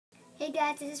Hey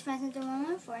guys, this is Francis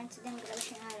 114, and today I'm going to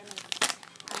show you how to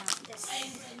make this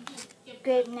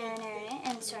grape Nerunerune,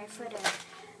 and sorry for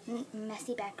the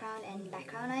messy background and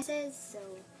background noises. So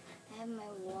I have my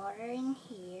water in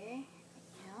here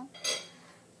right now,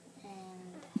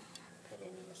 and put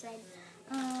it on the side.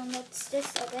 Let's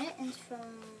just open it. It's from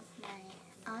my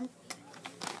aunt.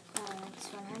 It's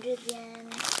 100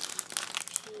 yen.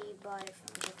 She bought it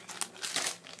from Japan.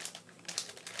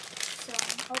 So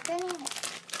I'm opening it.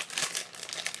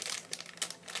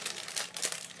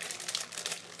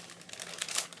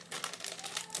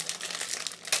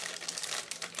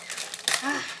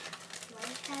 Why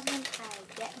haven't I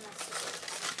get my scissors?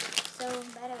 So,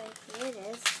 by the way, here it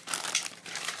is.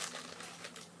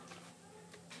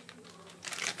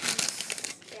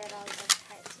 Get all the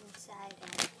parts inside,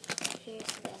 and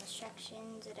here's the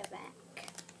instructions at the back.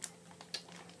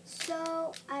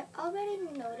 So, I've already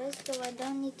noticed, so I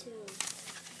don't need to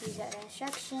use the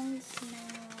instructions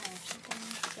now or something.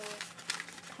 So,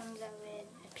 it comes out with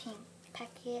a pink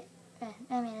packet,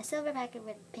 a silver packet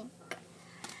with pink.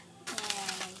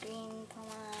 Green one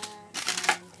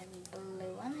and the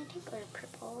blue one, I think, or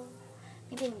purple,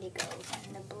 maybe indigo,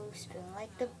 and the blue spoon.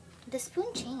 Like the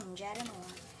spoon change, I don't know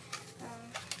why.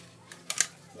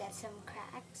 Got some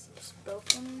cracks, just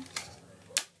broken,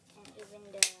 and even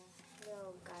the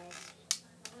little guys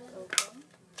broken.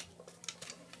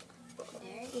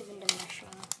 There, even the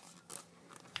mushroom.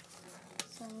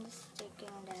 So I'm just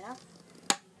taking that off.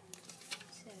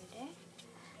 So there.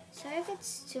 Sorry if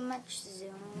it's too much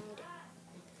zoomed.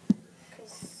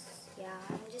 Yeah,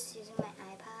 I'm just using my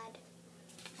iPad.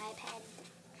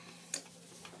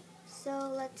 So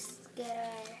let's get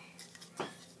our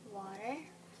water.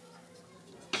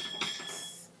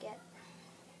 Let's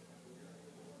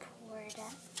pour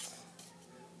that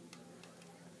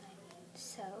like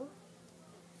so.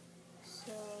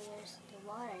 So there's the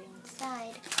water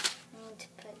inside. We need to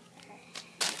put our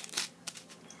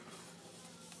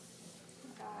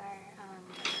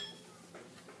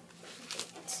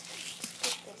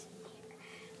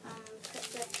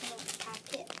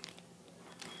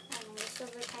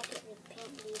silver packet with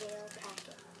pink detail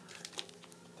packet.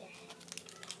 There.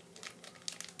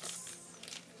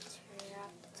 Tear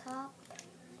out the top.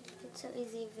 It's so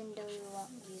easy even though you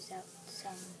won't use out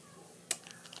some,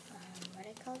 what do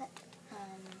I call that?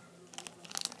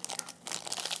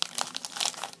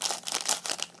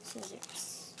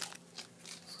 Scissors.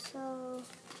 So,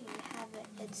 here you have it.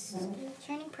 It's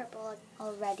turning purple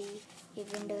already,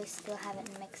 even though I still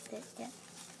haven't mixed it yet.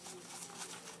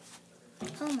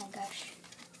 Oh my gosh.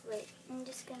 Wait, I'm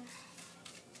just gonna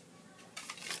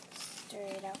stir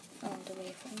it out all the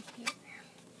way from here.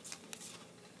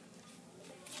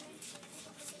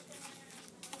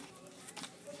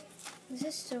 This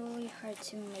is so really hard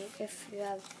to make if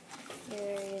you're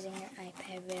using your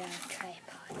iPad without a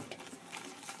tripod.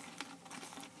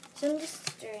 So I'm just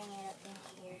stirring it up in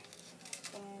here,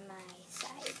 in my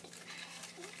side,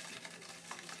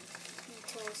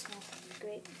 until it smells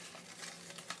great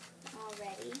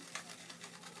already.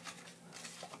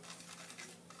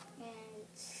 And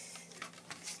it's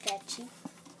stretchy.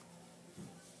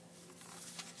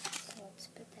 So let's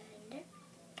put that in there.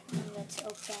 And let's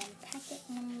open packet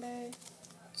number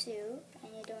 2.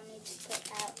 And you don't need to put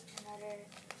out another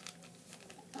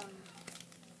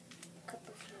cup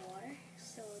of water.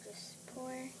 So just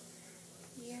pour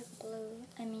your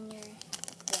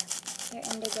your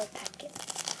indigo packet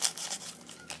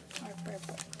or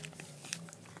purple.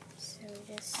 So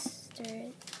just stir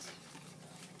it.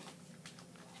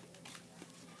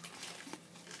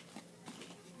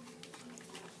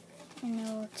 And it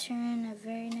will turn a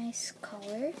very nice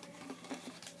color.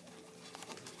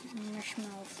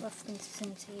 Marshmallow fluff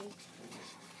consistency.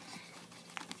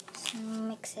 So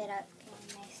mix it up on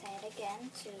my side again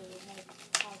to make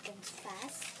things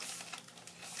fast.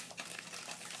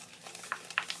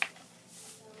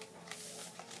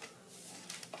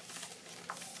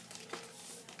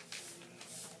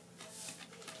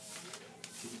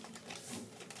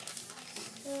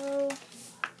 So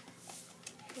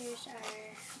here's our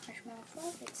marshmallow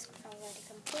fluff. It's already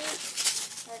complete.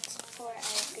 Let's pour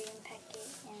our green packet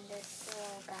in this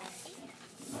little guy here.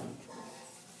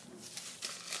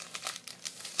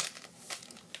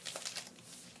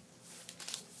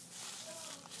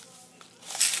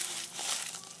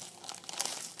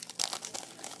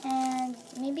 And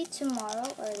maybe tomorrow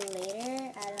or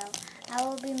later, I don't know, I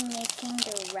will be making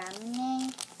the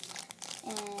ramen,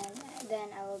 and then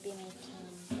I will be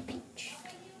making peach.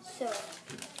 So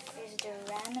here's the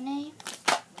ramen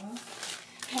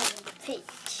and the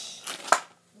peach.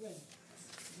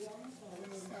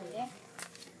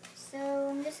 So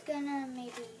I'm just gonna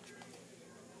maybe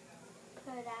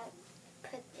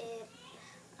put it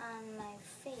on my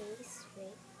face.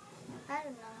 Wait, I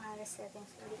don't know how to say things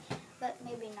really, but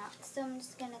maybe not. So I'm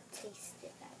just gonna taste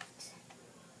it out.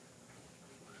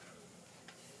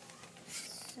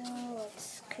 So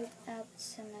let's scoop out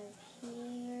some of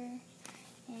here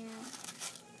and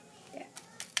there.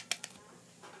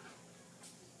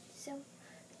 So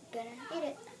gonna eat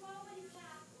it.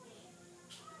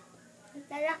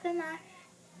 Itadakimasu.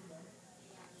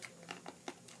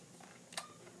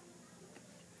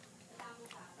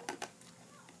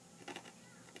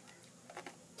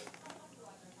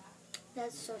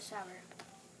 That's so sour.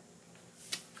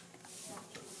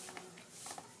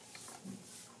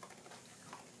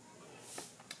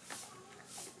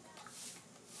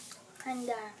 And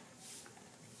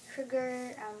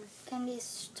sugar candy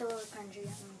is so crunchy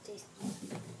and tasty.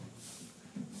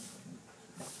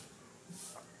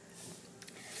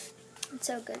 It's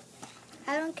so good.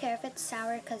 I don't care if it's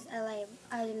sour because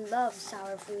I love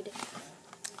sour food.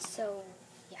 So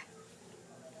yeah.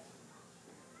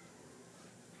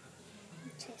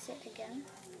 Taste it again.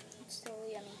 It's so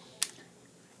yummy.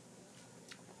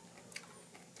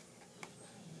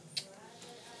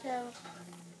 So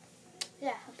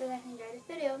yeah, hope you guys enjoyed this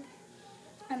video.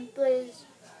 And please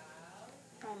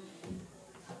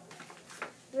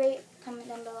rate, comment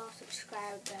down below,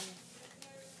 subscribe,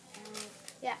 and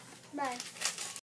yeah, bye.